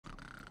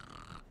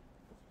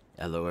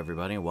Hello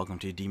everybody and welcome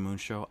to D-Moon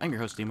Show. I'm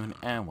your host D-Moon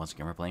and once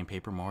again we're playing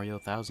Paper Mario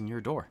Thousand Year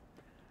Door.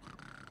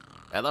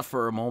 I left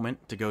for a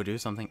moment to go do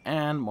something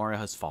and Mario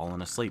has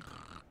fallen asleep.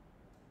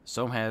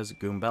 So has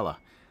Goombella.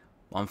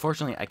 Well,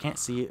 unfortunately I can't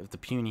see if the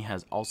Puny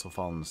has also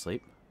fallen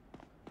asleep.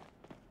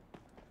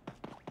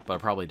 But I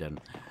probably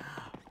didn't.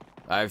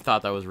 I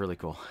thought that was really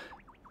cool.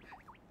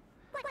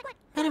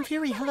 Madam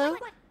Flurrie, hello?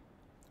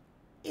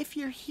 If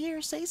you're here,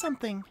 say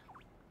something.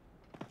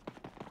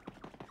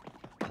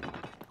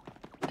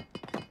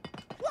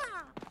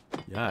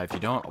 Yeah, if you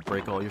don't, I'll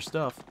break all your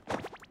stuff.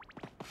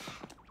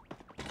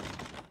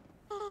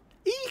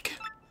 Eek!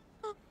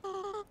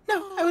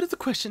 No, I would have a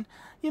question.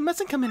 You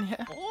mustn't come in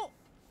here.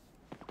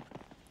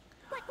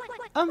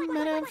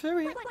 Madame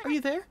Flurrie, are you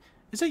there?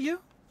 Is that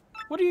you?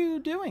 What are you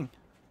doing?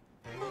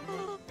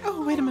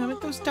 Oh, wait a moment.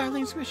 Those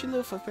darling squishy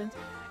little footprints.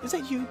 Is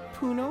that you,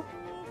 Puno?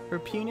 Or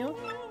Punio?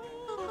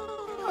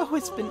 Oh,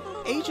 it's been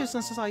ages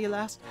since I saw you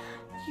last.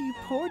 You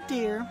poor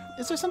dear.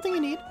 Is there something you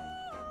need?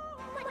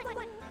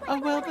 Oh,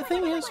 well, the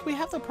thing is, we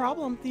have the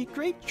problem. The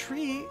great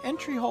tree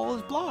entry hole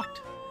is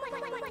blocked.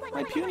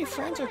 My puny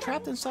friends are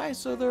trapped inside,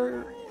 so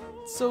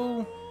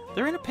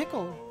they're in a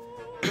pickle.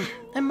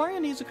 And Mario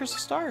needs the crystal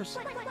stars.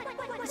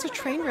 It's a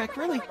train wreck,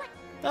 really.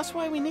 That's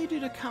why we need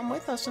you to come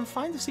with us and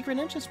find the secret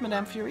entrance,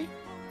 Madame Flurrie.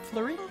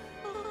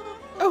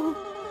 Oh,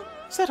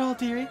 is that all,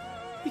 dearie?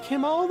 You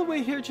came all the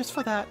way here just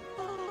for that.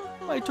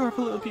 My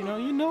adorable little Pino,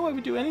 you know I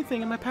would do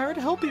anything in my power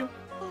to help you.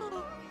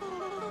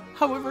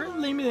 However,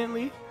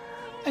 lamely,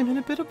 I'm in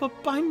a bit of a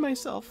bind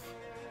myself.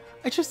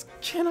 I just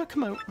cannot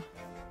come out.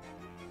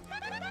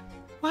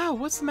 Wow,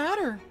 what's the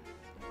matter?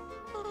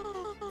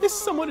 It's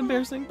somewhat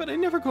embarrassing, but I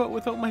never go out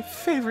without my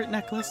favorite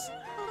necklace.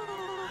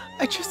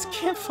 I just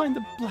can't find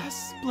the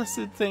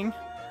blessed thing.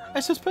 I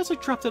suppose I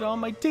dropped it on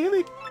my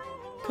daily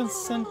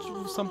consent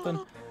or something.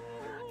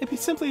 It'd be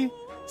simply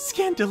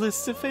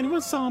scandalous if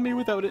anyone saw me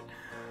without it.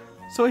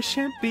 So I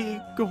shan't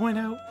be going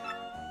out.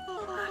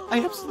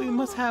 I absolutely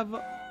must have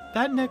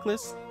that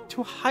necklace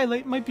to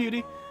highlight my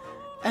beauty,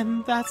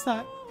 and that's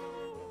that.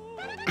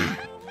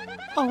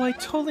 Oh, I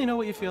totally know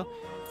what you feel.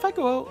 If I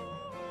go out,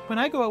 when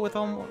I go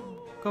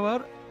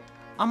out,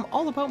 I'm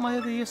all about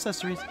the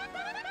accessories.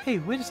 Hey,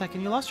 wait a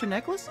second, you lost your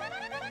necklace?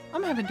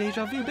 I'm having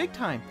deja vu big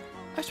time.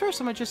 I swear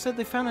someone just said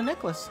they found a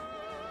necklace.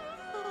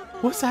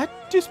 What's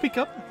that? Do speak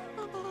up.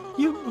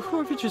 You,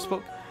 whoever just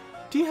spoke,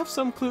 do you have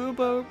some clue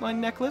about my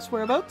necklace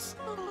whereabouts?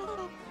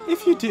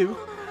 If you do,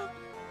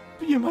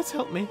 you must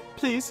help me.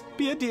 Please,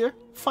 be a dear.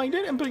 Find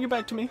it and bring it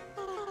back to me.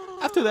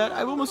 After that,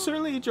 I will most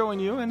certainly join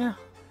you and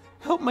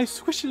help my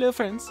squishy little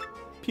friends.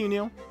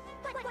 Punio.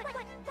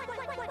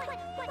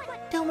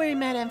 Don't worry,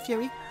 Madame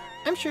Flurrie.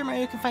 I'm sure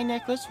Mario can find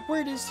necklace.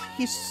 Word is,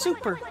 he's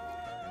super.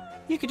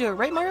 You could do it,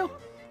 right, Mario?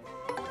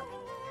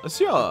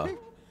 Sure.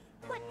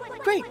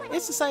 Great,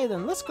 it's decided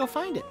then. Let's go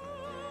find it.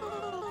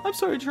 I'm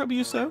sorry to trouble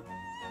you, sir.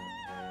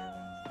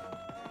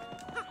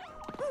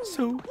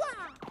 So,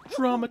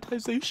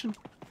 dramatization.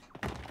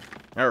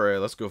 Alright,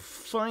 let's go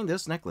find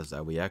this necklace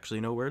that we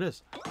actually know where it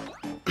is.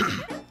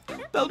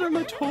 Beldrum,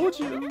 I told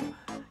you.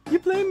 You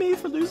blame me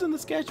for losing the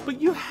sketch,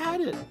 but you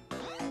had it.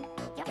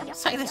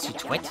 Silence, you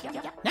twit.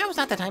 Now is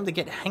not the time to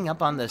get hung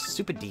up on the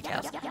stupid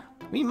details.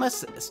 We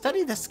must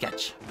study the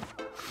sketch.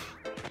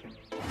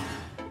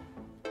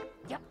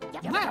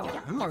 Wow,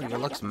 Mario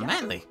looks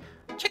manly.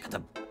 Check out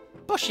the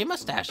bushy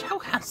mustache. How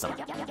handsome.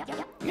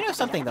 You know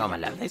something though, my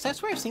lovelies. I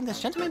swear I've seen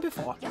this gentleman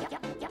before.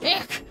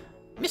 Ick!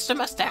 Mr.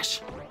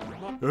 Mustache!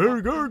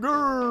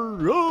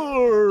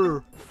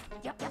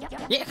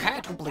 Ick, I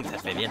don't believe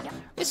this, Vivian.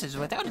 This is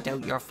without a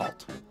doubt your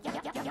fault.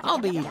 I'll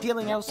be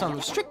dealing out some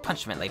strict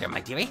punishment later, my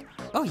dearie.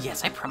 Oh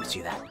yes, I promise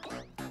you that.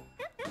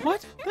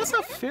 What? That's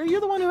not fair.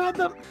 You're the one who had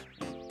the...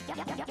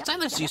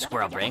 Silence, you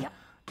squirrel brain.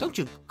 Don't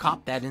you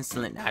cop that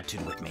insolent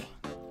attitude with me.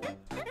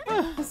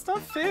 It's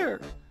not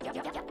fair.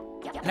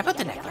 And about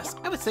the necklace,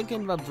 I was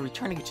thinking of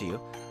returning it to you,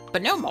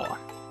 but no more.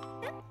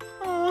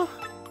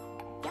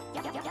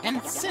 And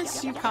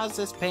since you caused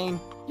this pain,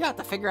 you have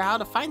to figure out how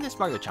to find this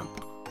Mario chump.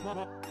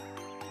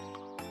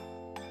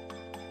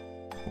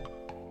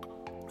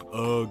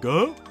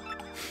 Go?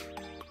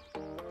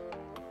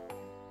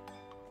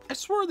 I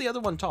swore the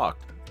other one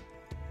talked.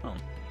 Oh.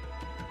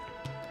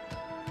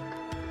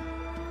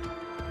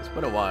 It's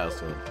been a while,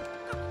 so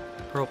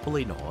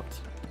probably not.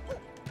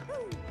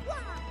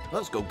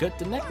 Let's go get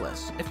the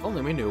necklace. If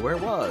only we knew where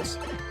it was.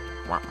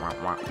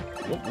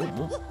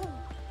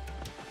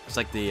 It's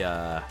like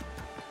the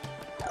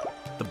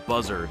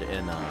buzzard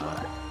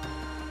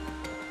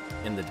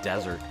in the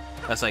desert.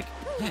 That's like,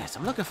 yes,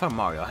 I'm looking for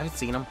Mario. I haven't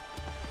seen him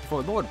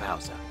for Lord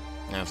Bowser.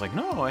 And I was like,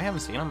 no, I haven't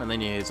seen him. And then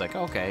he's like,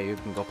 okay, you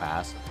can go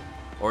past.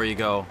 Or you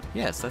go,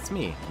 yes, that's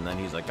me. And then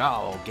he's like, oh,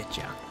 I'll get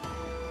ya.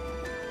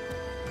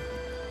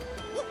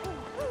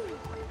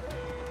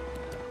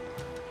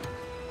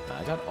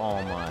 I got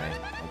all my...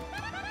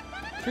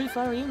 Pretty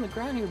far in the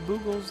ground here,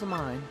 boogles the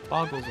mine.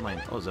 Boggles the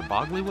mine. Oh, is it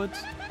Boggly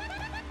Woods?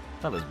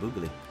 I thought it was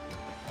Boogly.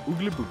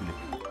 Oogly Boogly.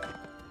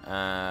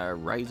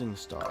 Rising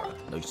Star.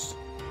 Nice.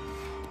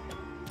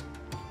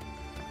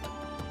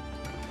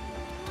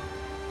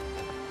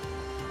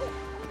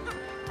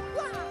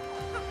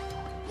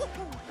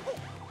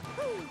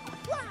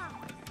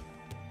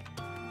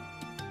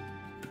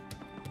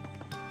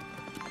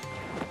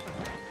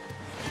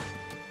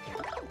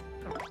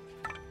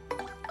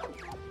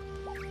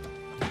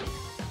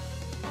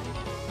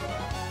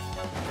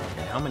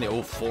 many?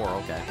 Oh, 4,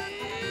 okay.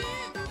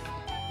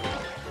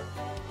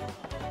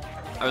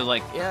 I was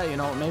like, yeah, you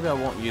know, maybe I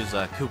won't use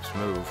Coop's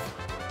move.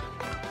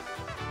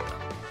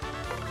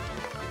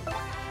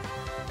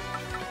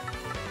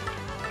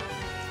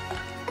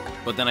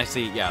 But then I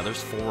see, yeah,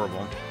 there's 4 of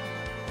them.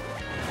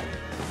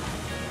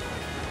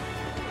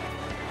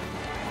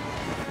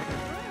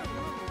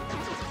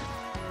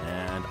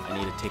 And I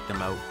need to take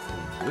them out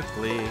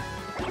quickly.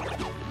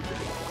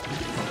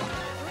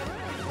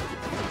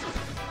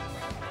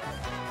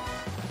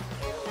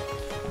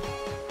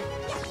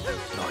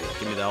 Oh yeah,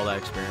 give me all that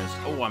experience.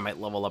 Oh, I might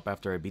level up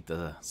after I beat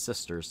the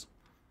sisters.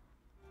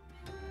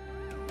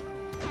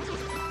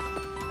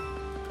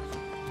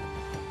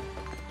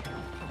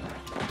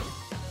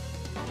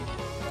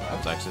 I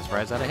was actually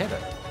surprised that I hit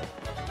it.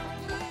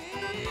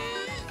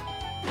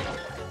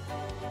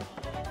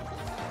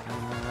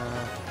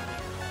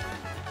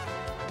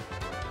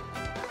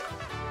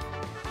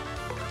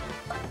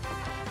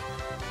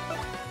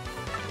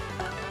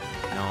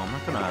 No, I'm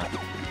not gonna...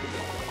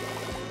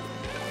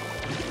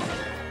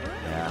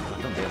 Yeah, I'm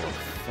not gonna be able to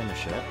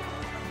finish it.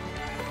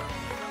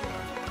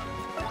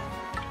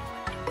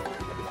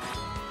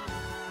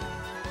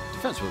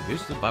 Defense will be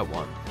boosted by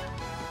 1.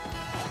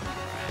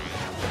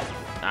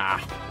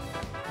 Ah!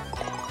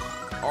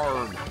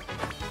 Arg.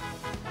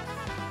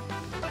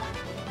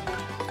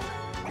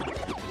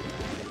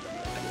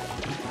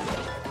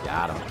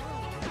 Got him.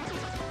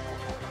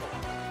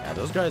 Yeah,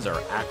 those guys are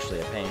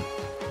actually a pain.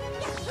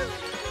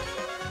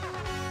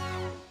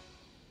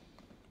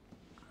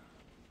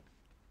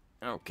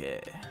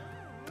 Okay.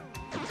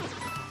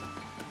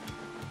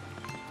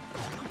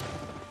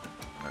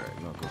 Alright,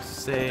 I'm gonna go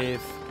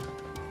save.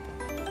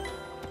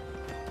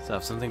 So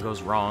if something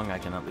goes wrong, I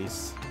can at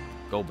least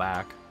go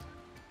back.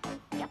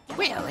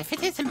 Well, if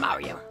it isn't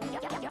Mario.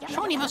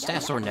 Shiny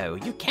mustache or no,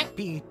 you can't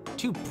be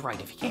too bright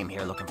if you came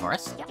here looking for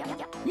us.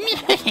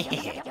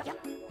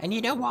 And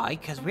you know why?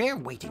 Because we're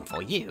waiting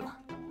for you.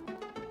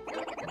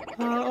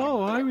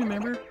 Oh, I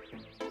remember.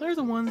 They're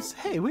the ones...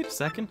 Hey, wait a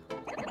second.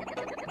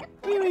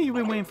 What do you mean you've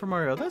been waiting for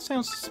Mario? That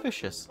sounds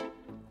suspicious.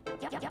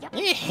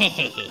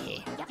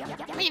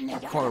 I have no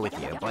quarrel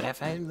with you, but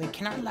if I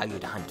cannot allow you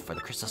to hunt for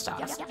the crystal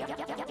stars.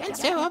 And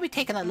so I'll be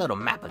taking that little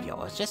map of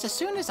yours just as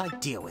soon as I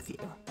deal with you.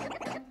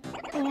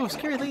 Oh,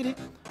 scary lady.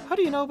 How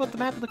do you know about the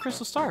map of the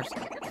crystal stars?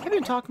 Have you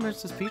been talking to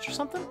Mrs. Peach or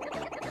something?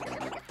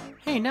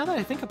 Hey, now that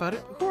I think about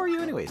it, who are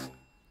you anyways?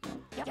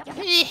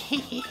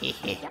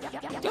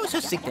 Those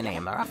who seek the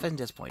name are often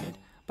disappointed,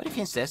 but if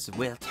you insist,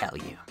 we'll tell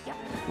you.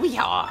 We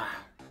are...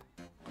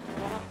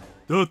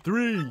 The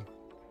 3!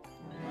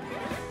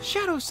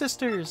 Shadow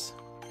Sisters!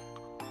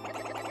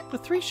 The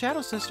 3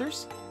 Shadow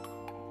Sisters?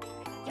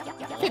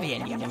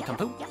 Vivian, you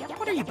nincompoop.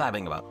 What are you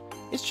babbling about?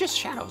 It's just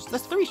shadows. The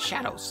 3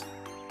 shadows.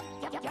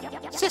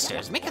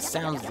 Sisters, make it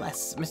sound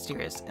less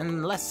mysterious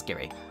and less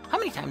scary. How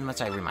many times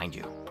must I remind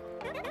you?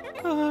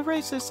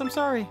 Racist, I'm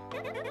sorry.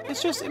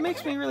 It's just, it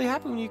makes me really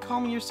happy when you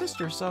call me your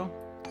sister, so...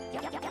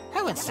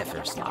 I went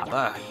stiffer, slob.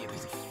 You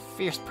was a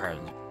fierce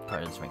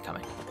punishment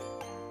coming.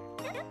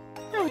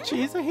 Oh,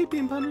 jeez, I hate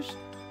being punished.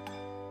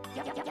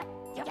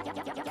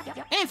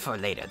 And for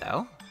later,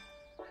 though.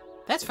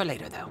 That's for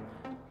later, though.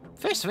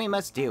 First, we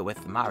must deal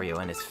with Mario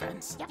and his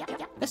friends.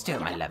 Let's do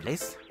it, my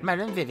lovelies.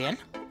 Merlin, Vivian.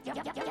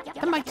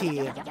 The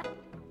mighty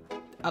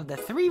of the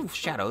 3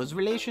 shadows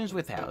relations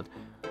withheld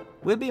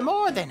will be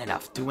more than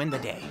enough to win the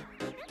day.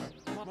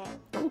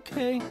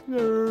 Okay.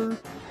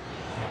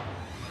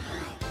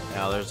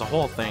 Now, there's a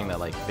whole thing that,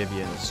 like,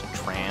 Vivian's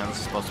trans,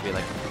 is supposed to be,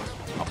 like,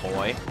 a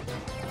boy.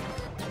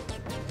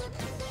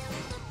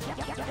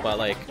 But,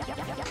 like,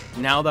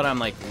 now that I'm,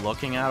 like,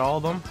 looking at all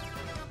of them,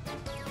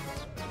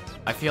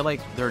 I feel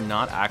like they're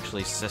not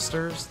actually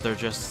sisters. They're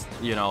just,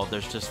 you know,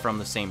 they're just from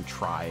the same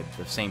tribe,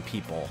 the same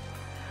people.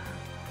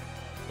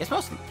 It's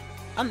most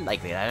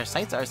unlikely that our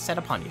sights are set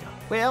upon you.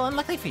 Well,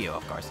 unluckily for you,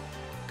 of course.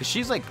 Because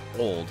she's, like,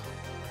 old.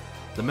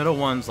 The middle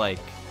one's, like,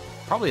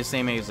 probably the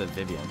same age as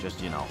Vivian,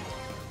 just, you know,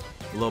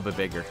 a little bit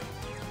bigger.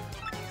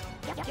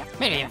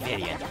 Maybe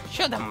Vivian.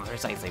 Show them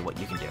precisely what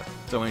you can do.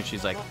 So when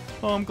she's like,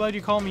 oh, I'm glad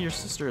you call me your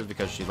sister, is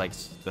because she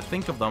likes to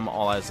think of them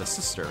all as a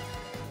sister.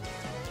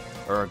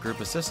 Or a group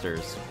of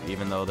sisters,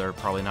 even though they're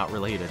probably not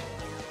related.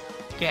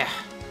 Yeah.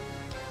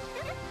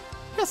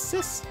 Yes,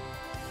 sis.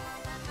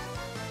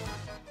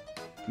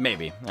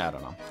 Maybe. I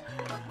don't know.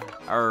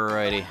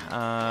 Alrighty.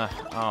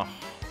 Oh.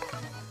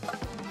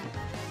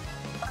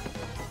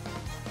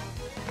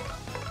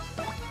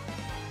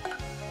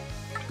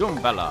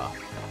 Goombella.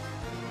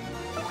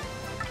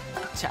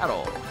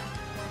 Tattle.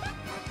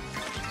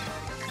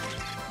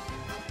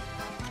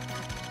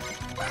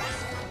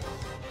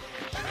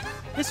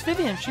 It's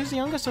Vivian. She's the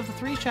youngest of the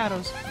 3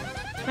 shadows.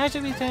 Nice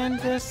to meet you,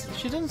 this.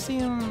 She doesn't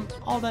seem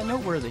all that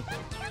noteworthy.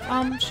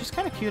 She's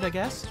kind of cute, I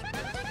guess.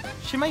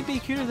 She might be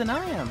cuter than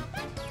I am.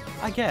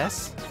 I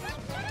guess.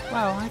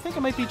 Wow, I think I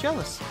might be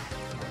jealous.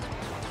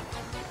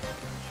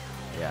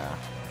 Yeah.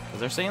 Because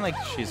they're saying, like,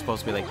 she's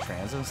supposed to be, like,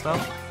 trans and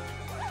stuff.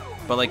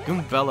 But, like,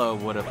 Goombella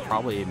would have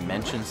probably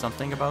mentioned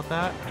something about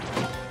that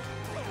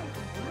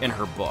in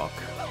her book.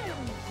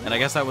 And I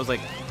guess that was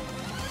like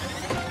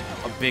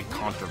a big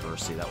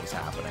controversy that was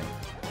happening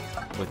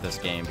with this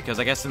game, because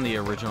I guess in the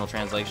original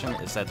translation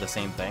it said the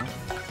same thing,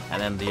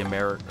 and then the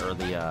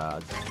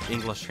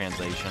English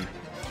translation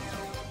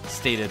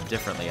stated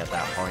differently at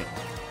that point.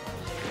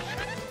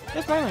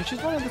 Yes, Myron,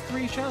 she's one of the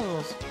 3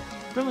 Shallows.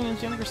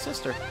 Brilliant's younger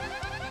sister.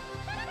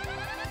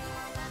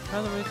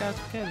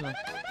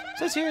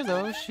 Says here,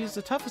 though, she's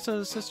the toughest of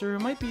the sister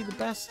who might be the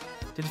best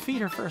to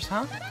defeat her first,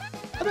 huh?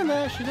 Other than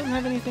that, she doesn't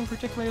have anything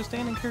particularly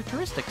outstanding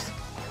characteristics.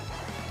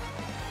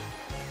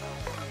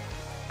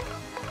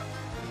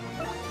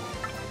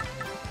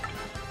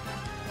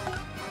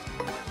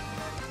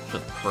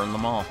 Just burn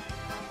them all.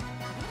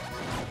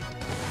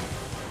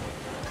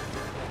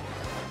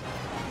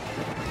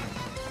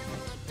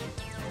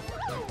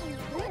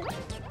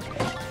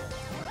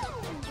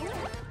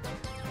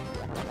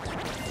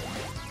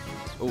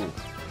 Ooh.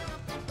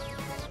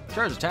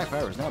 Charge attack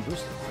power is now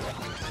boosted.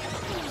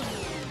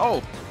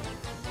 Oh!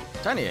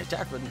 Tiny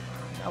attack but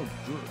now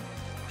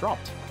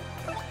dropped.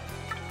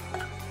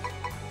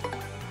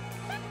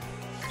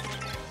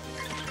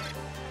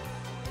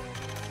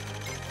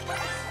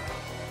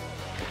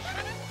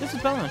 This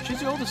is Bella. She's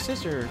the oldest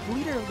sister, the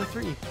leader of the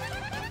 3.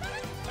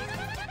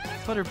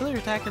 But her ability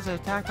attack has an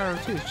attack power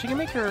too. She can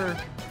make her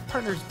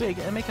partners big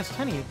and make us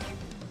tiny.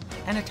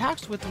 And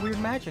attacks with weird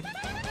magic.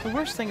 The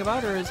worst thing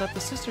about her is that the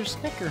sisters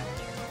snicker.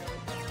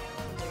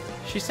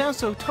 She sounds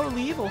so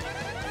totally evil.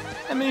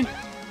 I mean,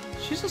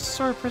 she's just the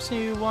sort of person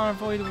you want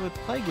to avoid with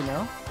plague, you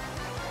know?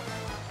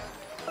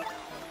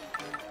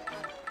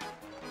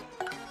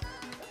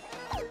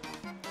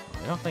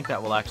 I don't think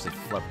that will actually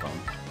flip them.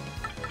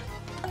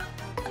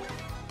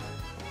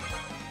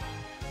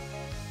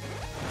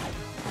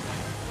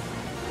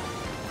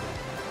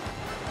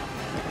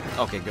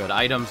 Okay, good.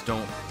 Items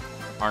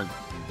aren't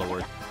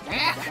lowered.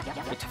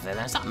 You're tougher than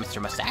I thought,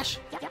 Mr. Mustache.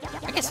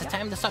 I guess it's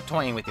time to stop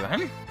toying with you,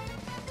 huh?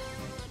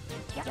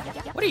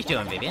 What are you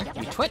doing, Vivian?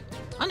 You twit?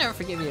 I'll never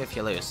forgive you if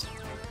you lose.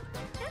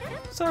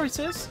 Sorry,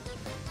 sis.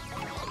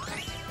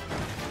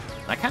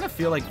 I kind of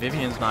feel like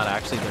Vivian's not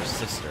actually their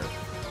sister.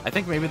 I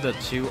think maybe the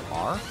 2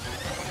 are.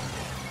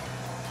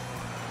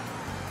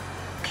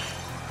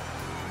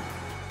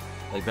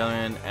 Like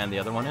Vivian and the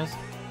other one is.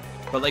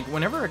 But like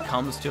whenever it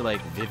comes to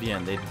like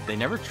Vivian, they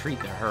never treat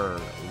her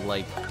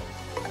like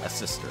a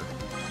sister.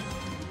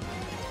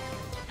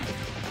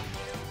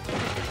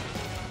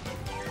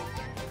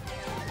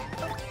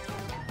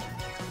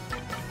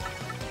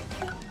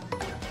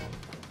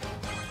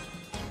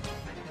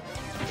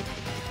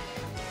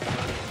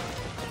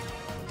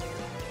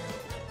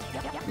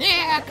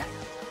 Yeah!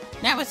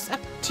 Now it's up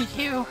to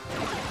you.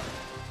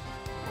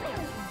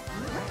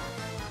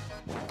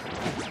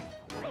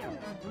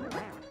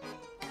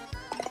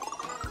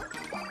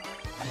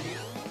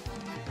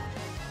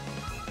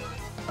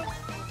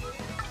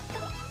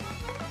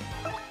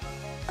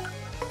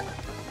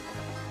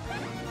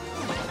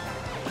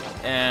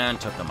 And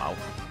took them out.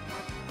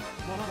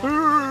 Did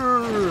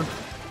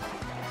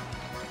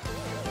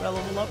I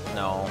level up?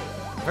 No.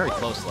 Very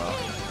close, though.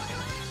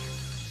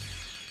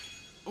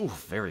 Ooh,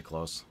 very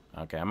close.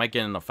 Okay, I might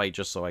get in a fight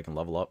just so I can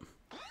level up.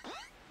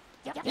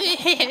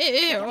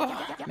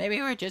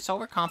 Maybe we're just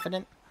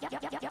overconfident.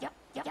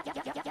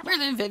 More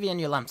than Vivian,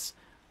 you lumps.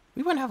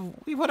 We would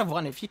have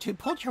won if you 2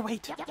 pulled your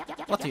weight.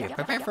 Both of you,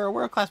 prepare for a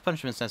world-class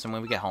punishment session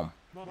when we get home.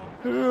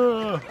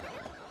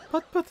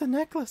 But the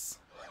necklace.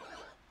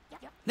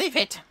 Leave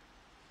it.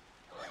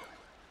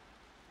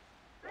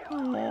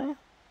 Aww.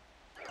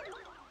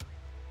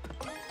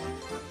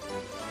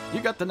 You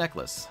got the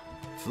necklace.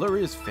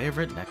 Flurrie's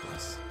favorite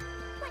necklace.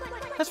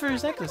 That's for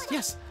his necklace.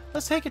 Yes,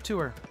 let's take it to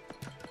her.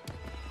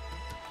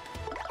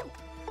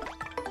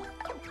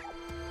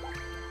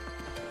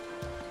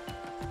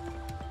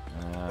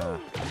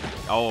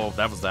 Oh,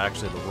 that was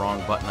actually the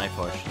wrong button I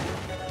pushed.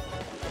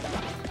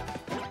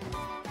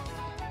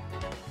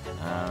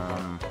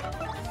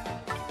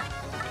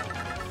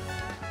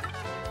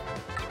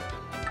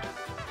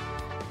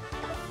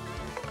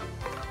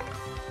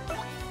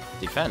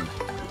 Defend.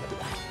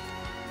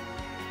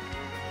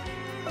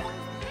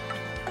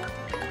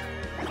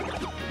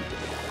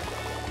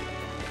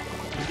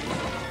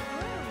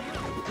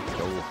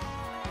 Go.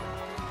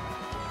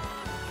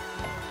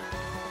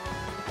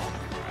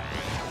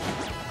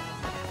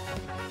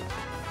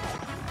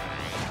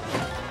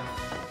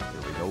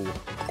 Here we go.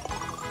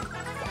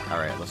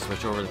 Alright, let's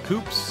switch over to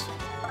Coops,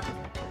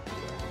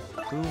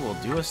 who will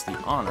do us the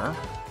honor.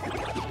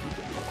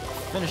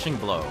 Finishing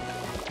blow.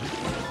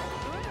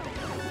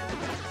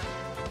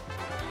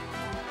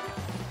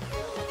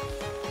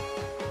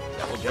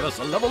 That will get us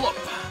a level up.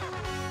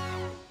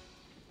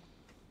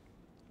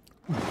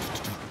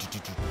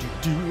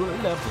 Do a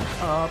level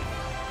up.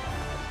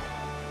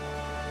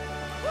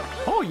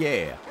 Oh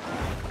yeah.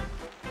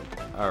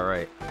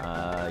 Alright,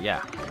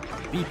 yeah.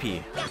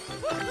 BP.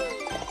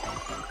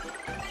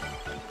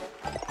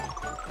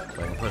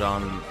 So I can put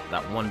on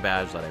that one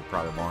badge that I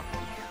probably want.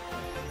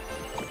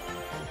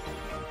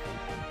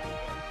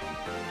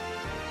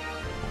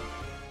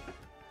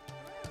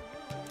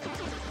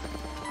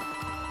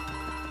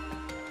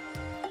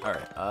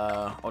 Alright,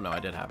 oh no, I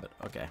did have it.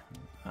 Okay.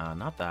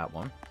 Not that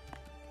one.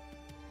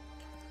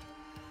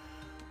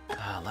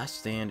 Last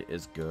Stand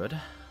is good.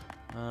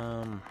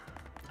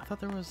 I thought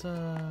there was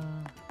a...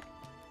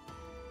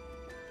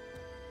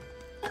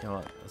 You know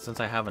what, since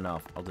I have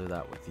enough, I'll do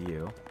that with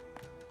you.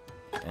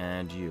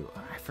 And you.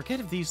 I forget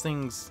if these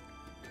things...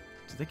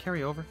 Do they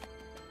carry over?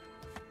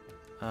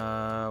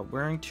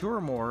 Wearing 2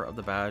 or more of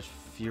the badge,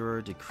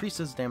 fewer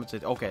decreases damage.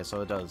 Okay,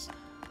 so it does.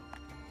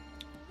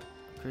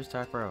 Increase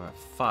attack power at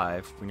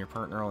 5 when your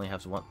partner only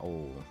has 1.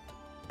 Oh.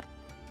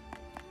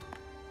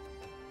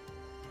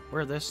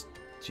 Wear this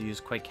to use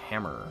Quake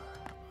Hammer.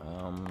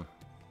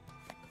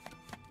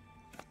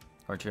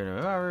 Or 2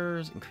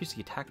 hours, increase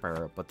the attack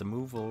power, but the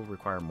move will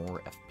require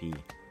more FP.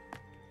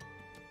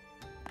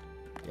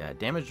 Yeah,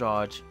 damage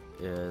dodge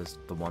is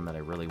the one that I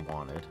really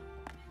wanted.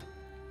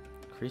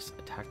 Increase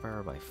attack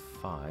power by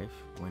 5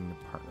 when the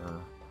partner...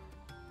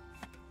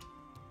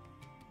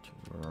 2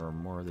 or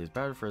more of these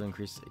badges, further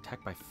increase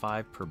attack by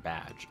 5 per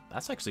badge.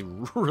 That's actually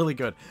really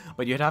good,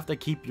 but you'd have to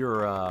keep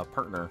your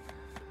partner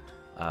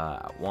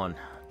at 1.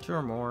 2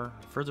 or more,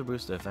 further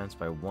boost defense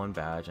by 1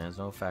 badge, and has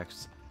no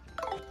effects.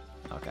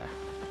 Okay.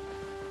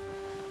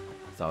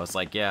 So it's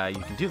like, yeah, you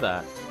can do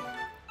that,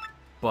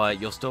 but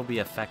you'll still be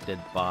affected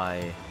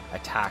by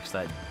attacks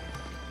that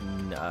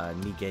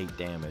negate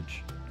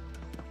damage.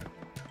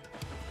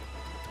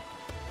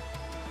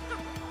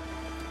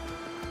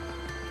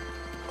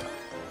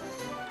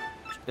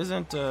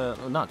 Isn't,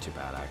 not too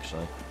bad,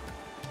 actually.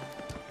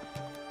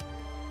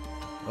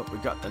 Oh, we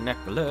got the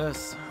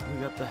necklace.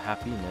 We got the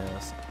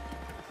happiness.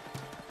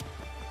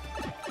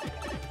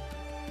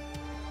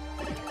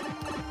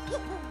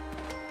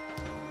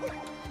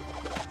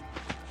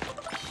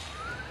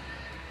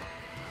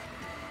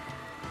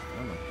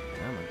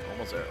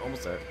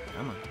 Almost there.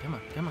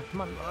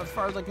 Come on, as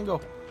far as I can go.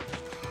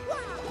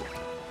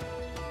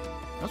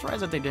 I'm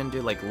surprised that they didn't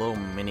do like little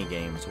mini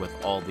games with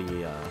all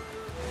the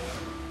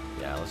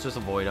yeah, let's just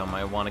avoid them.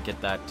 I want to get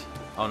that.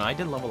 Oh no, I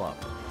did level up.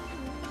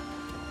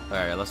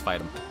 Alright, let's fight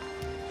him.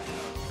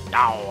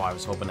 Ow, I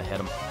was hoping to hit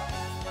him.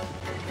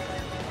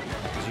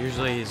 Because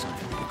usually he's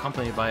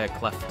accompanied by a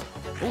cleft.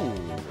 Ooh,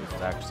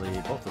 it's actually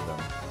both of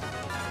them.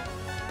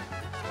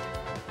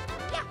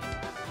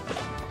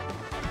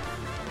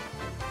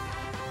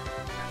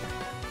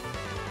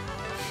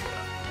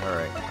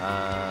 Alright,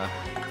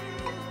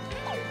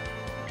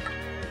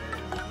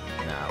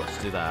 now let's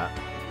do that.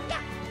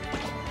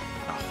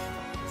 Oh,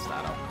 what's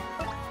that up?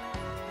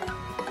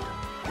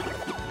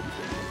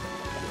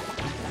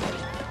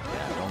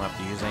 Yeah, I don't have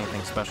to use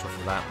anything special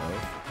for that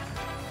move.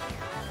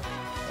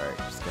 Alright,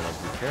 just gotta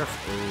be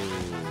careful.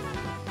 Ooh.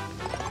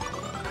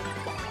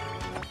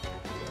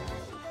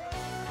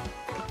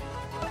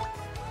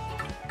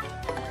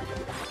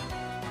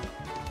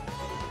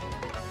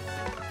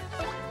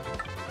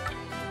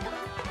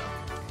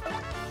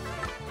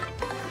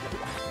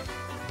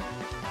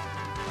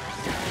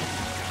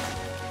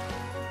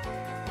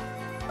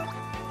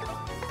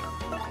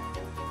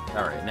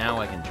 Alright, now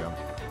I can jump.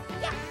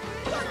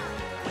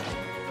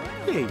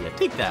 Hey,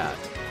 take that!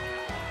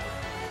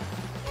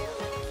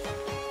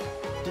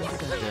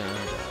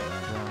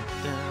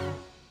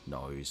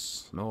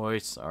 Nice,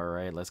 nice.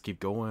 Alright, let's keep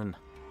going.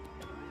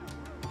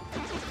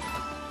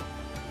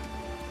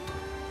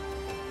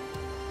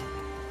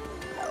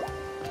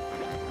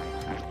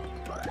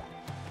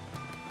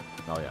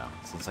 Oh yeah,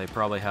 since I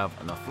probably have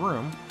enough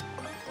room,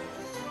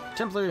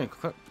 temporarily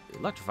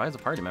electrifies a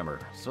party member,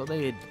 so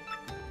they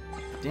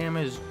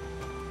damage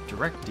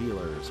direct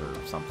dealers or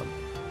something.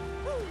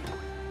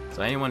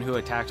 So anyone who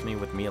attacks me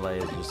with melee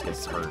just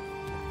gets hurt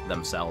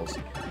themselves,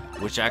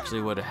 which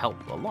actually would help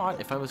a lot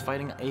if I was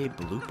fighting a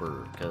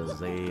blooper, because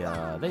they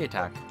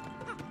attack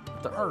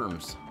the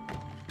arms.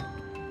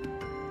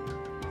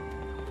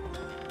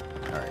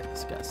 All right,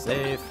 let's get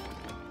save.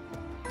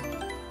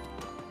 Game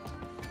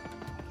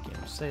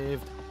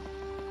saved.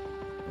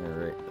 All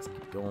right, let's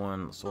keep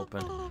going. Let's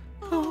open. Oh,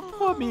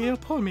 poor me, oh,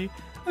 poor me.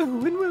 Oh,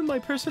 when will my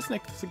precious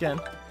necklace again?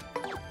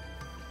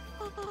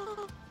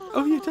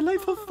 Oh, you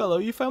delightful fellow,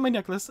 you found my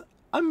necklace.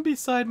 I'm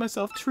beside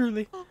myself,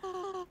 truly.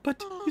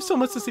 But you so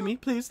much to see me.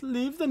 Please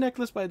leave the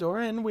necklace by the door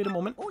and wait a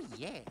moment. Oh,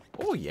 yeah.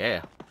 Oh,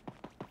 yeah.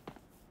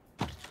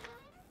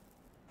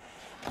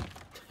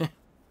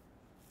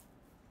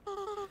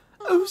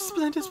 Oh,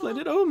 splendid,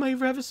 splendid. Oh, my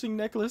ravishing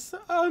necklace.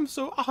 I'm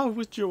so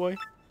with joy.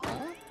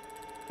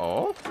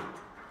 Oh?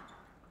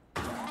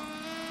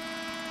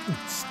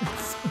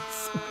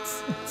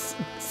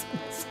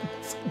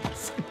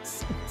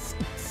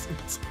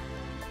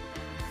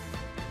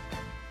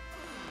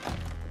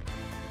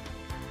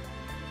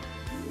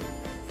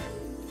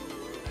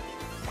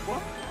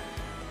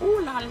 Ooh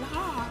la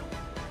la.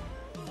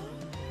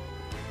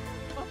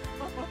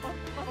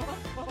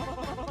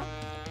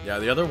 Yeah,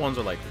 the other ones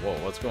are like, whoa,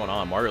 what's going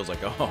on? Mario's like,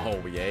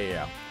 oh,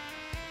 yeah.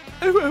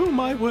 Oh,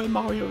 my word,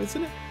 Mario,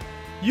 isn't it?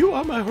 You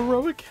are my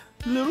heroic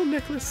little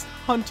necklace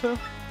hunter.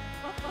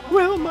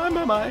 Well,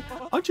 my,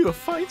 aren't you a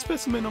fine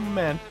specimen of a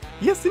man?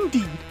 Yes,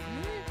 indeed.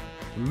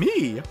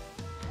 Me?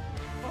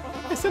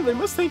 I simply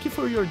must thank you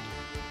for your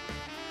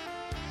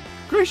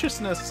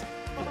graciousness.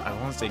 I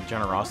want to say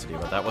generosity,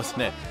 but that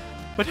wasn't it.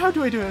 But how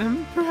do I do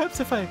it? Perhaps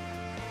if I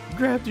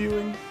grabbed you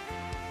and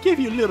gave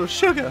you a little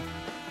sugar.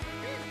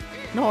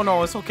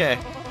 No, it's okay.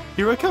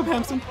 Here I come,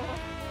 Hamson.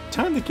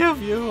 Time to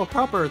give you a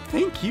proper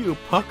thank you.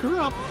 Pucker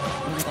up.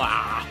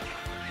 Mwah.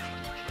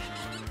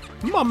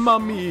 Mamma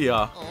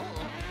mia.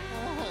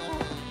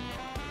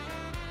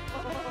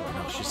 Oh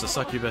no, she's a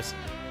succubus.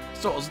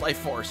 So is life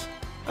force.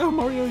 Oh,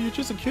 Mario, you're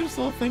just the cutest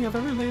little thing I've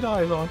ever laid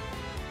eyes on.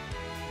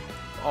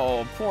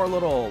 Oh, poor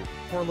little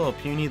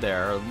puny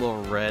there, a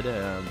little red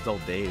and dull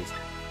dazed.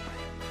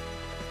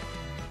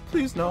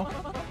 Please no.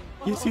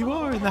 Yes, you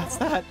are, and that's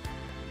that.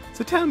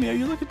 So tell me, are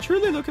you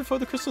truly looking for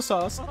the crystal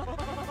sauce?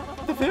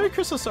 The very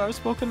crystal sauce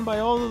spoken by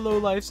all the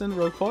lowlifes in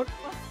Rogueport?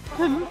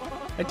 Then,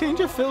 a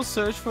danger-filled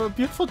search for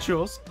beautiful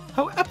jewels.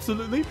 How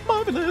absolutely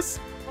marvelous!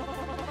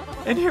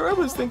 And here I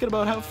was thinking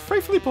about how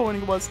frightfully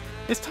boring it was.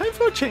 It's time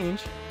for a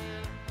change.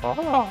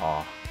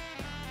 Oh.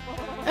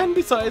 And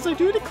besides, I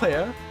do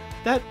declare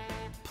that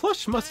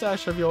plush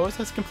mustache of yours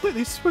has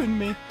completely swooned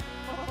me.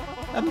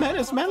 A man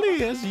as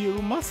manly as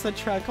you must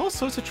attract all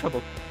sorts of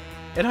trouble,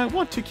 and I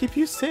want to keep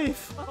you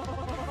safe.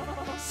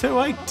 So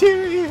I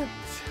dare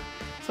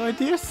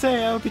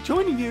say I'll be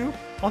joining you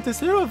on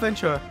this little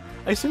adventure.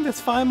 I assume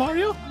that's fine,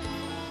 Mario?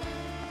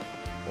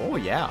 Oh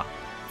yeah.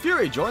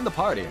 Fury joined the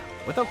party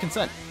without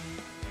consent.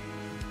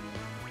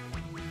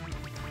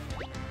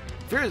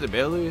 Fury's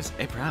abilities,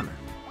 a primer.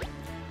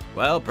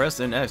 Well,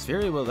 Preston X,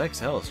 Fury will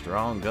exhale a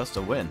strong gust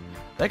of wind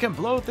that can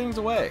blow things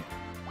away.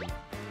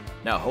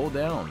 Now hold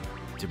down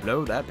to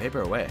blow that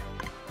paper away.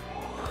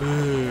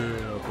 Blow.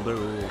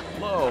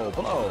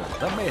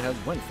 That mate has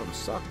went from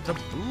suck to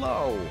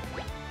blow.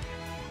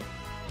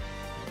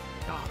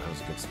 Oh, that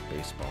was a good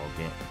baseball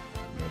game.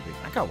 Maybe.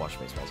 I gotta watch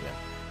baseballs again.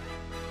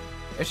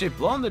 If she's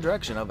blown the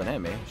direction of an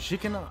enemy, she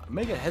can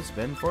make it head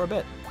spin for a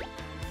bit.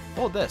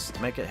 Hold this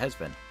to make it head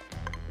spin.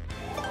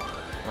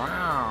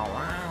 Wow.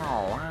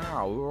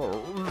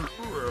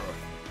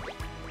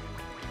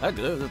 That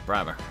good with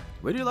primer.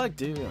 Would you like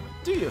to?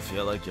 Do you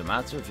feel like you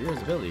mastered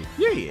Fury's ability?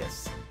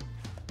 Yes.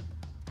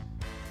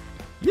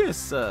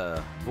 Yes,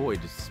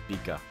 Void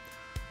Speaker.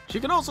 She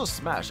can also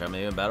smash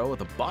enemy in battle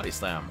with a body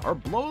slam or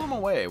blow them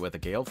away with a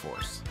gale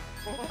force.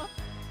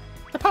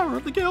 The power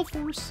of the gale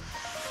force.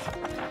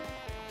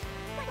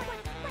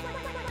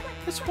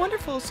 It's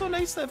wonderful. It's so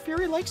nice that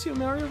Fury likes you,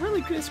 Mario.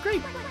 Really, it's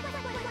great.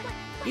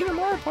 Even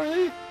more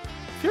importantly,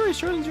 Fury's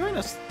sure enjoying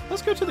us.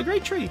 Let's go to the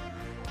great tree.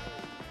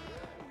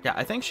 Yeah,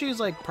 I think she's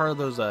like part of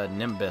those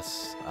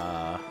Nimbus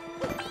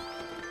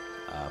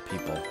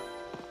people.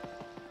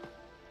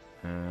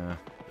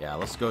 Yeah,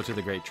 let's go to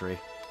the great tree.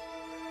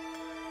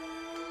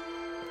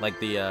 Like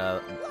the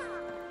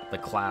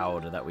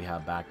cloud that we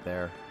have back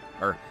there,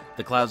 or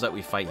the clouds that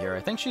we fight here.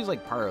 I think she's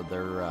like part of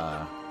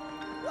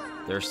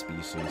their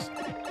species.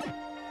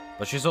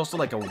 But she's also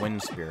like a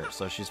wind spirit,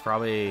 so she's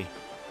probably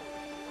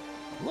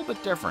a little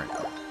bit different.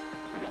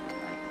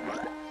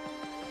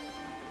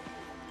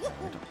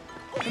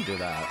 I can do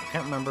that. I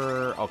can't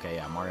remember. Okay,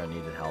 yeah, Mario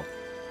needed help.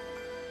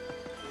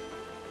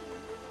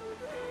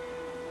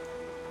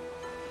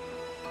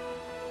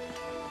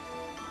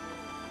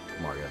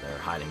 Mario there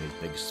hiding his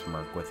big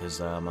smirk with his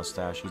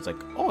mustache. He's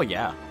like, oh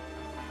yeah.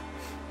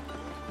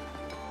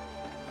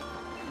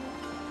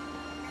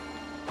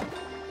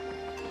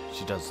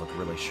 She does look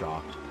really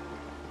shocked.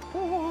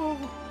 Oh.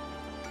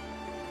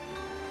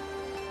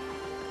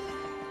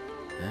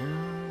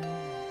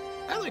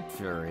 I like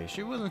Fury.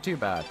 She wasn't too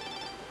bad.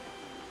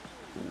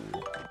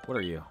 Ooh, what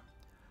are you?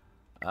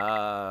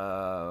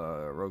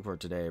 Rogue for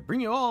today. Bring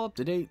you all up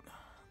to date.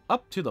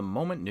 Up to the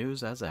moment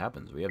news as it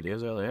happens. We have the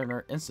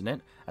earlier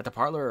incident at the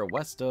parlor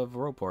west of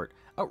Rogueport.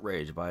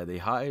 Outraged by the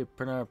high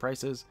printer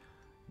prices,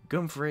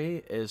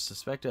 Gumfrey is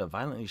suspected of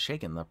violently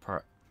shaking the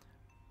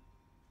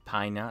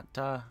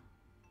Pinata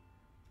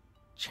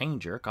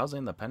changer,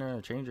 causing the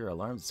Pinata changer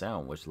alarm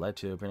sound, which led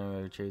to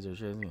Pinata changer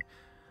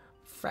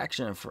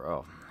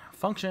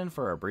function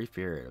for a brief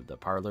period. The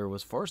parlor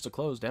was forced to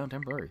close down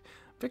temporarily.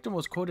 Victim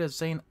was quoted as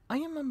saying, "I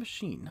am a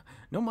machine.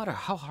 No matter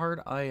how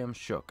hard I am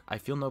shook, I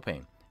feel no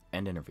pain."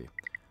 End interview.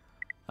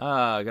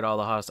 Get all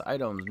the hottest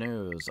items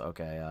news.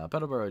 Okay,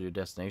 Petalboro, your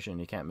destination.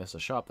 You can't miss a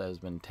shop that has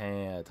been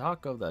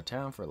talk of the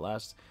town for the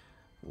last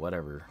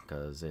whatever,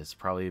 because it's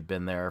probably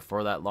been there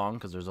for that long,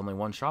 because there's only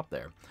one shop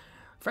there.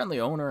 Friendly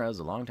owner has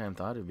a long time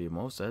thought it'd be the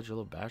most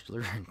edgelord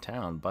bachelor in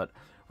town, but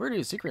where do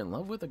you secret in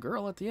love with a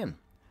girl at the inn?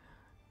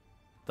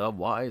 The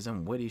wise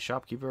and witty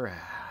shopkeeper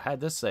had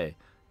this say: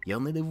 "You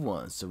only live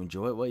once, so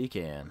enjoy it while you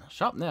can."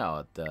 Shop now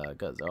at the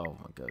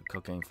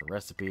cooking for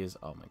recipes.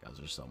 Oh my gosh,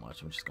 there's so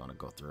much. I'm just gonna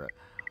go through it.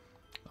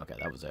 Okay,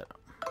 that was it.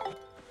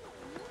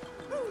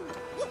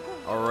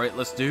 All right,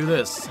 let's do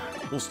this.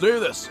 Let's do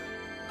this.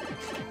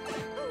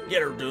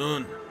 Get her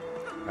done.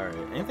 All right,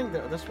 anything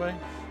this way?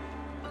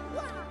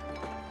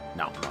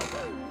 No.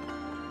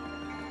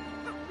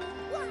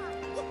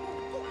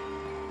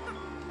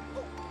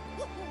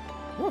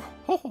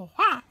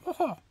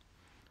 Okay.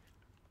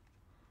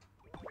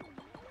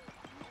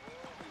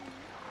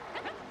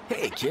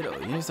 Hey, kiddo,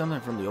 you need something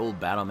from the old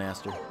Battle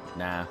Master?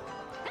 Nah,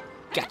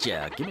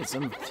 Gotcha! Give me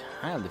some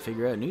time to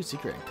figure out a new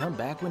secret and come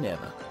back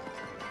whenever.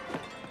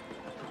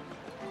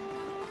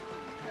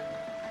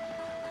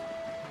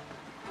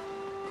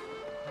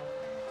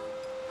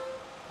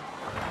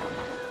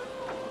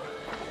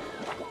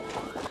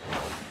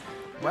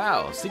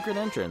 Wow, secret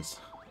entrance.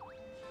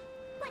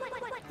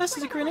 That's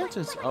the secret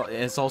entrance. Oh,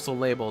 it's also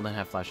labeled and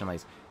have flashing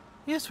lights.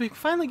 Yes, we can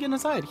finally get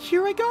inside.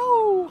 Here I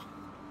go!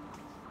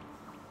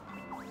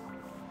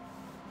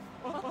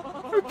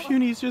 Our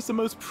Puny's just the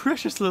most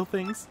precious little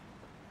things.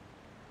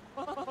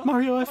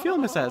 Mario, I feel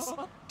Miss S.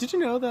 Did you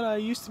know that I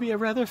used to be a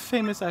rather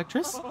famous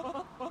actress?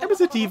 I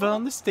was a diva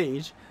on the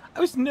stage. I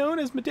was known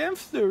as Madame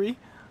Flurrie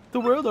the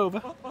world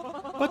over.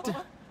 But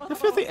the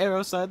filthy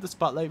arrow side of the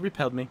spotlight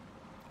repelled me.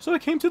 So I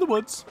came to the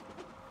woods.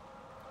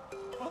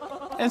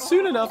 And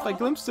soon enough, I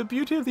glimpsed the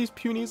beauty of these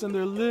Punies and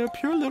their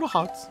pure little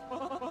hearts.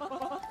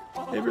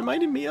 It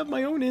reminded me of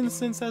my own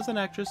innocence as an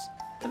actress,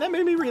 and that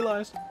made me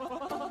realize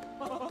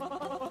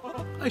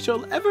I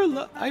shall ever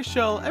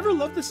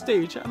love the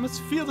stage. I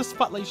must feel the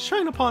spotlight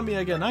shine upon me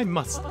again. I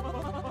must.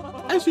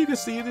 As you can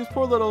see, these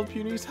poor little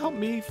Punies help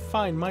me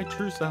find my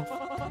true self.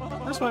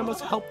 That's why I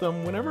must help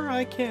them whenever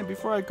I can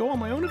before I go on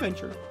my own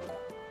adventure.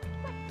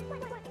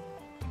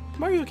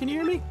 Mario, can you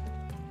hear me?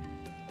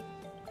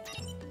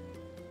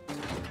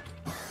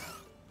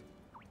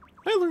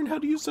 I learned how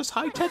to use this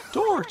high-tech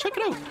door. Check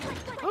it out.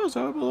 I was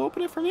able to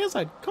open it from the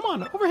inside. Come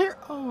on, over here.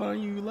 Oh,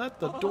 you let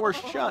the door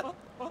shut.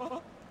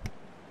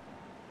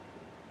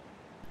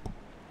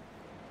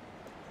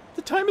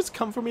 The time has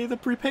come for me to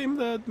repay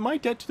my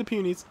debt to the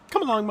Punies.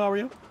 Come along,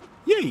 Mario.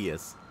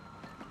 Yes.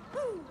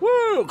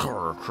 Woo!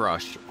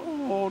 Crush.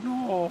 Oh,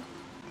 no.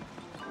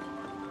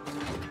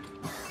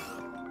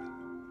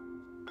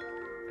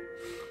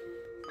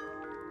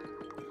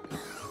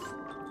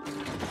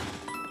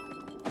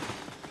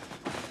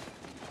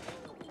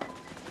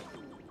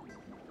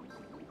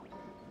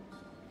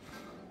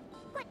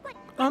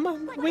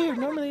 Weird.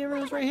 Normally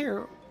everyone's right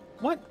here.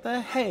 What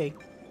the hey?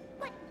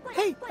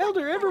 Hey,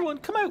 Elder, everyone,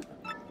 come out.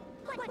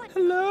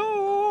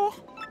 Hello?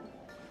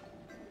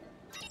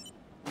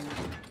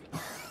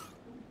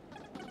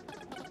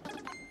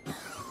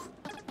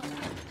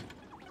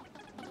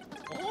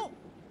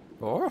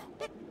 Oh?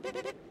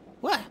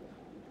 What?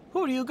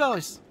 Who are you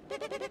guys?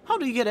 How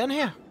do you get in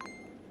here?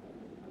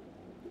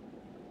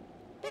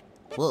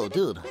 Whoa,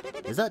 dude.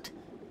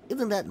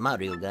 Isn't that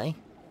Mario guy?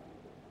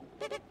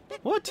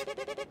 What?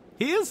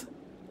 He is?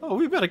 Oh,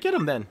 we better get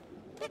him then.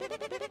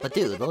 But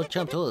dude, Lord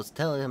Chump told us to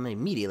tell him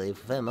immediately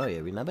if we found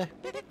Mario, remember?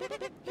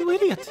 You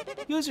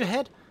idiot! Use your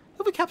head.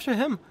 If we capture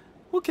him,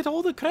 we'll get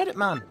all the credit,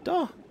 man.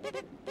 Duh.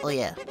 Oh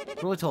yeah,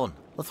 right on.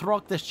 Let's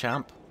rock this,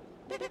 champ.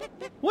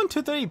 1,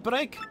 2, 3,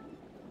 break.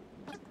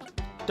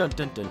 Dun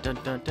dun dun dun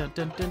dun dun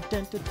dun dun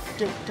dun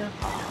dun dun.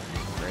 Oh,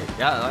 great.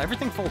 Yeah,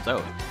 everything folds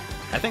out.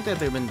 I think that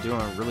they've been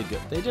doing a really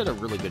good. They did a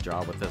really good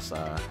job with this.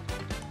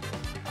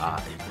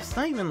 It's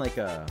not even like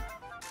a.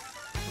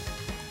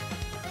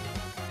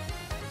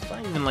 It's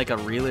not even like a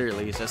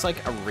re-release. It's like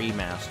a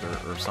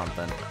remaster or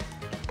something.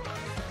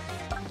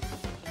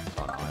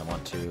 Oh no, I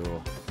want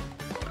to.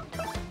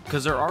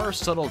 Because there are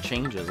subtle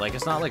changes. Like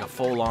it's not like a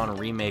full-on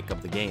remake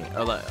of the game.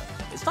 Or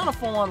it's not a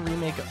full-on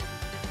remake of.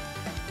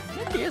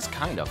 Maybe it is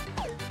kind of.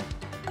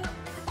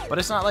 But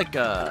it's not like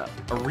a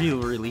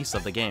real release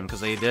of the game, because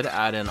they did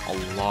add in a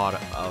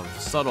lot of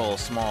subtle,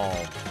 small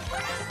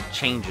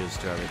changes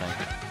to everything.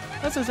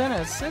 That's a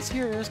Zenna. It says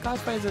here it's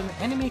classified as an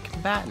enemy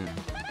combatant.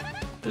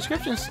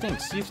 Description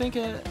stinks. You think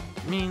it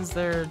means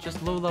they're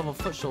just low-level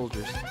foot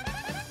soldiers.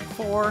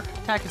 4,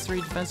 attack is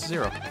 3, defense is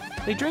 0.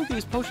 They drink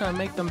these potions and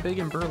make them big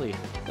and burly.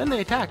 Then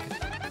they attack.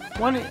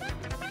 1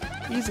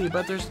 easy,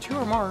 but there's 2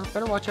 or more.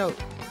 Better watch out.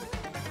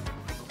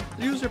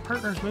 Use your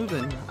partner's moves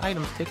and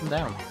items to take them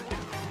down.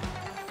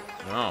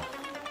 Oh.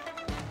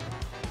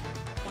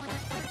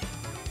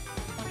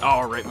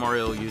 Oh, right,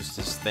 Mario used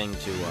this thing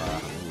to,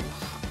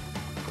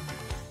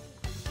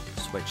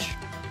 switch.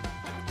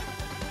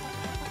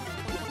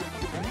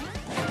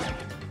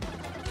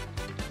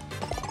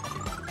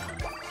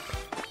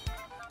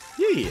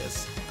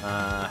 Yes.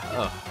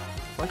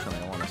 Fortunately,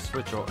 I want to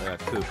switch over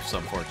Koops,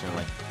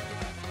 unfortunately.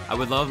 I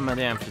would love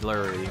Madame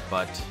Flurrie,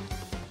 but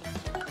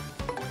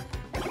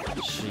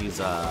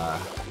she's,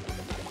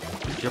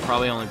 she'll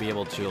probably only be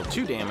able to deal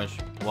 2 damage,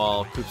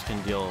 while Koops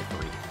can deal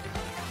 3.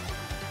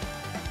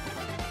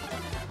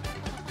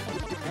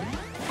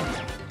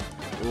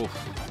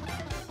 Oof.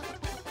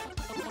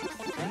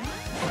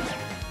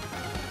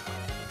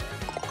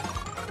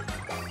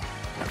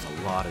 That's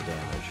a lot of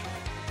damage.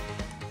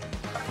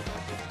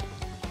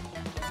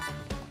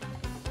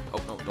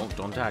 Oh, no,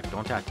 don't attack,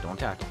 don't attack, don't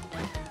attack.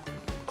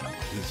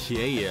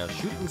 Yeah,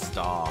 shooting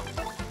star.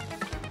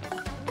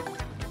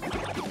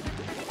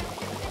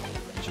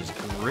 Which is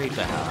great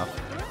to have.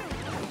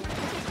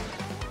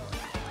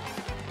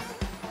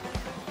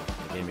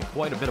 It gave me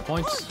quite a bit of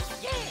points.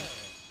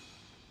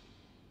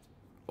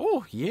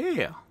 Oh,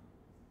 yeah.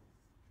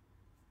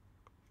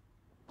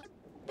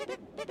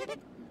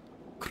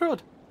 Crud.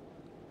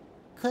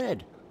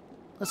 Crud.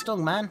 A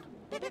strong man.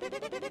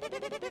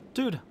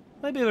 Dude,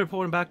 Maybe they're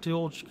pulling back to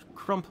old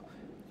Crump.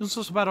 It's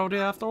just a bad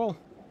idea after all.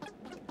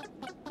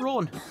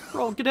 Run!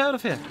 Run, get out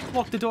of here!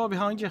 Lock the door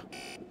behind you.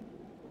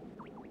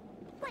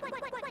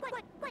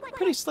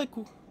 Pretty slick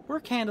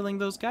work handling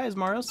those guys,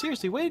 Mario.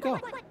 Seriously, way to go.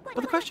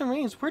 But the question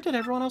remains, where did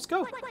everyone else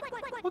go?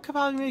 What could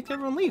probably make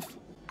everyone leave?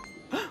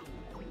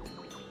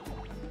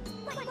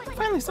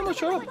 Finally, someone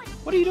showed up.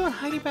 What are you doing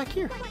hiding back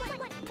here?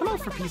 Come on,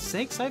 for peace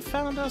sakes. I've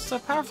found us a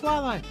powerful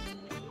ally.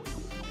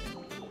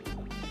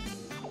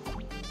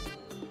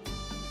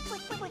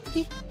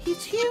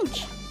 He's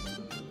huge.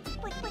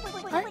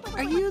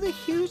 Are you the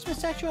huge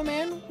mustachio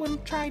man who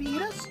wouldn't try to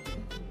eat us?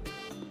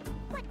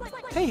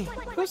 Hey,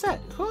 who's that?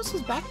 Who else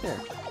is back there?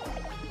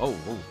 Oh,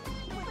 whoa.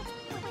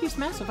 He's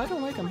massive. I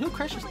don't like him. He'll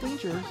crush us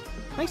dangerous.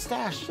 Nice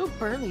stash. So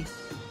burly.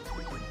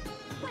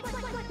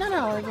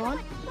 No, everyone.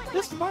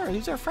 This is Mario.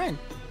 He's our friend.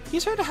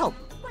 He's here to help.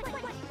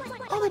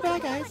 All the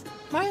bad guys.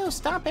 Mario,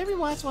 stop every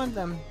last one of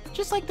them.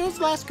 Just like those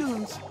last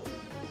goons.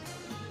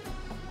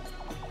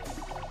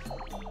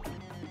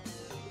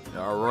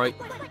 Alright.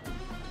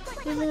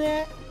 Isn't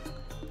it?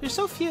 There's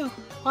so few.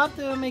 We'll have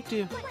to make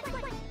do.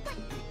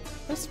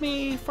 Let's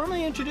me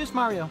formally introduce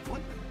Mario.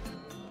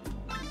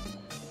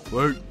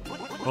 Wait,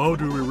 how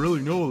do we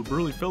really know the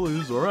burly fella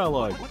is our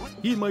ally?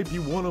 He might be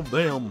one of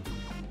them.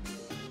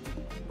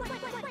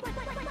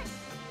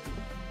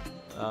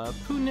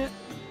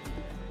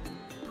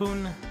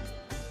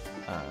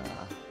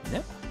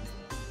 Nip?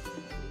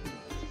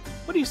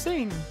 What are you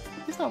saying?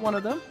 He's not one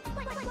of them.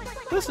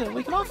 Listen,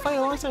 we can all fight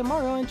alongside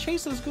Mario and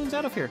chase those goons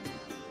out of here.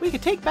 We can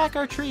take back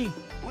our tree.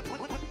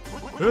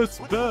 That's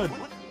bad.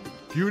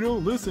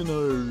 Puno, listen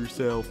to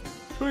yourself.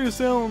 Trying to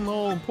sound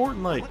all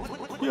important like.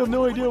 You have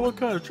no idea what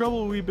kind of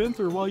trouble we've been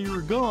through while you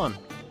were gone.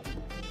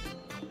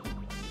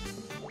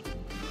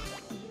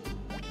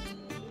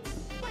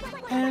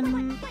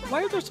 And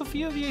why are there so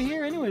few of you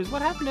here anyways?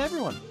 What happened to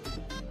everyone?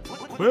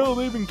 Well,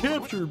 they've been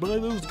captured by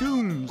those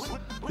goons.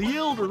 They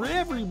yelled at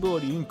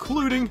everybody,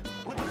 including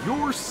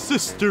your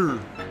sister.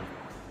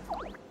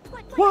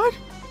 What?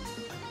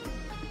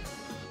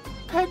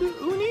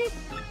 Uni?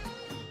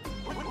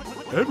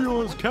 Everyone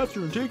was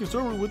captured and taken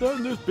somewhere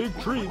within this big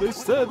tree. They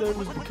said that it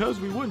was because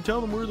we wouldn't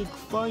tell them where to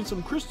find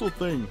some crystal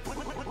thing.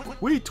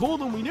 We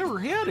told them we never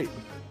had it.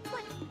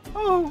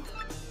 Oh.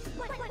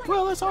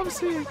 Well, that's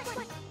obviously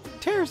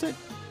tears it.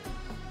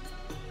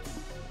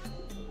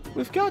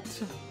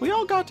 We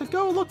all got to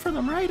go look for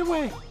them right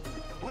away.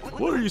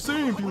 What are you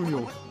saying,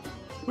 Punio?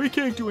 We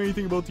can't do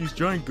anything about these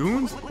giant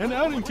goons, and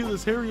adding to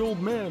this hairy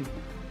old man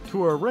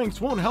to our ranks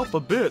won't help a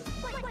bit.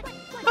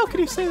 How can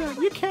you say that?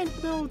 You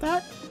can't know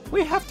that.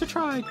 We have to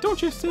try,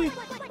 don't you see?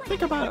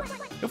 Think about it.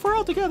 If we're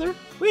all together,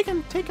 we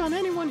can take on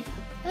anyone,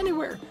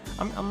 anywhere.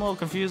 I'm a little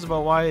confused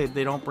about why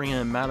they don't bring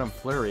in Madame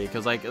Flurrie,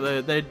 because like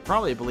they'd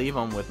probably believe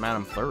him with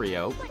Madame Flurrie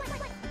out.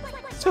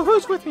 So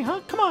who's with me,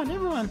 huh? Come on,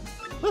 everyone.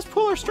 Let's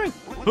pull our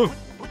strength. Huh.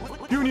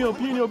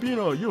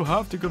 Punio, you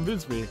have to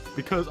convince me,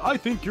 because I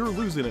think you're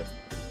losing it.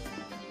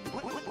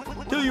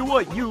 Tell you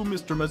what, you,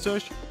 Mr.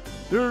 Mustache,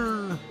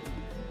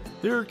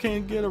 there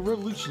can't get a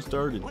revolution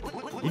started.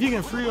 If you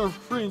can free our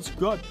friends who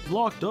got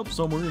locked up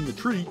somewhere in the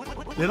tree,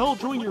 then I'll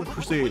join your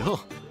crusade, huh?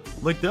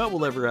 Like that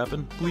will ever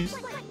happen, please.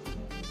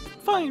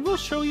 Fine, we'll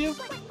show you.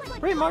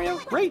 Right, Mario?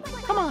 Right?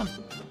 Come on.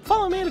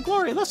 Follow me to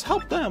glory. Let's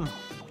help them.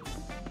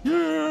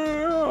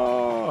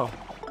 Yeah!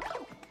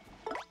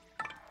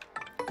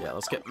 Yeah,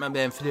 let's get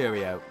Madame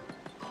Flurrie out.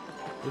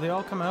 Do they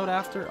all come out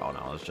after? Oh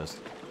no, it's just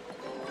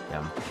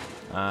them.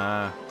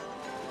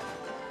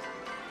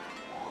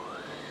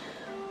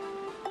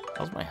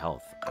 How's my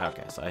health?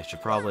 Okay, so I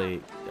should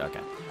probably...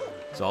 Okay.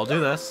 So I'll do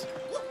this.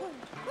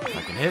 If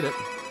I can hit it.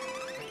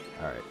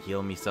 Alright,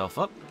 heal myself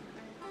up.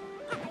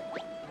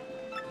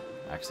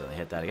 Accidentally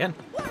hit that again.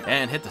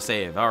 And hit the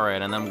save.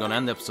 Alright, and I'm going to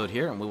end the episode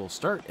here, and we will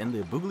start in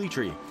the Boogly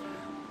Tree.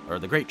 Or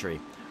the Great Tree.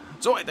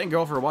 So I thank you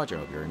all for watching.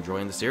 I hope you're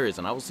enjoying the series,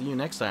 and I will see you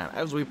next time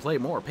as we play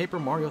more Paper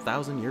Mario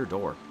Thousand Year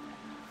Door.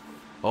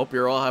 Hope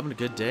you're all having a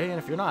good day, and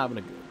if you're not having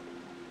a good...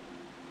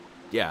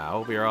 Yeah, I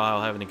hope you're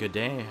all having a good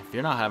day. If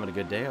you're not having a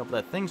good day, I hope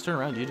that things turn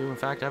around. You do, in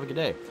fact, have a good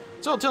day.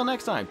 So until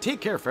next time,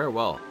 take care,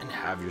 farewell, and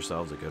have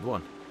yourselves a good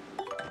one.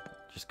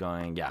 Just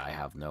going, yeah, I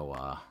have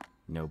no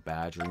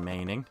badge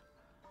remaining.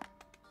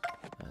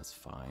 That's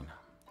fine.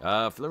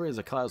 Flurrie is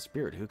a cloud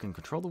spirit who can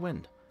control the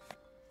wind.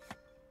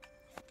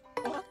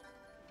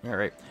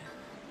 Alright.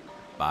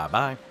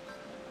 Bye-bye.